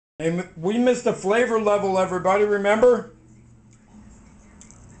And we missed the flavor level, everybody, remember?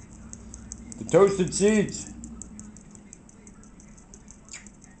 The toasted seeds.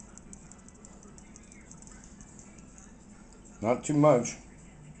 Not too much.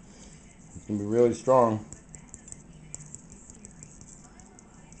 It's going to be really strong.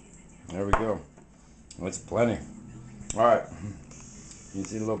 There we go. That's plenty. Alright. You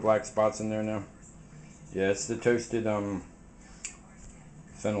see the little black spots in there now? Yeah, it's the toasted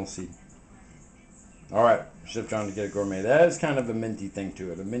fennel seed. Alright, Chef John to Ghetto Gourmet. That is kind of a minty thing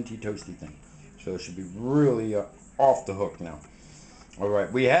to it, a minty toasty thing. So it should be really off the hook now.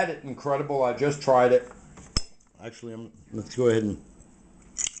 Alright, we had it incredible. I just tried it. Actually, let's go ahead and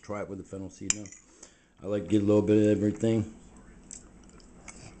try it with the fennel seed now. I like to get a little bit of everything.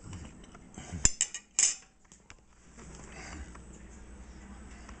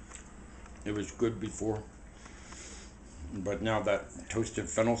 It was good before, but now that toasted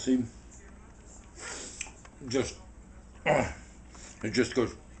fennel seed just it just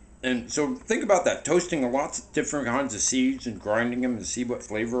goes. And so think about that, toasting lots of different kinds of seeds and grinding them to see what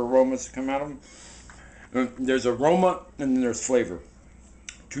flavor aromas come out of them. There's aroma and then there's flavor,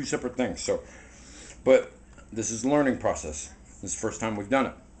 two separate things. So, but this is a learning process. This is the first time we've done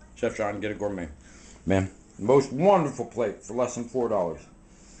it. Chef John, Ghetto Gourmet. Man, most wonderful plate for less than $4.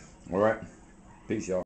 All right, peace, y'all.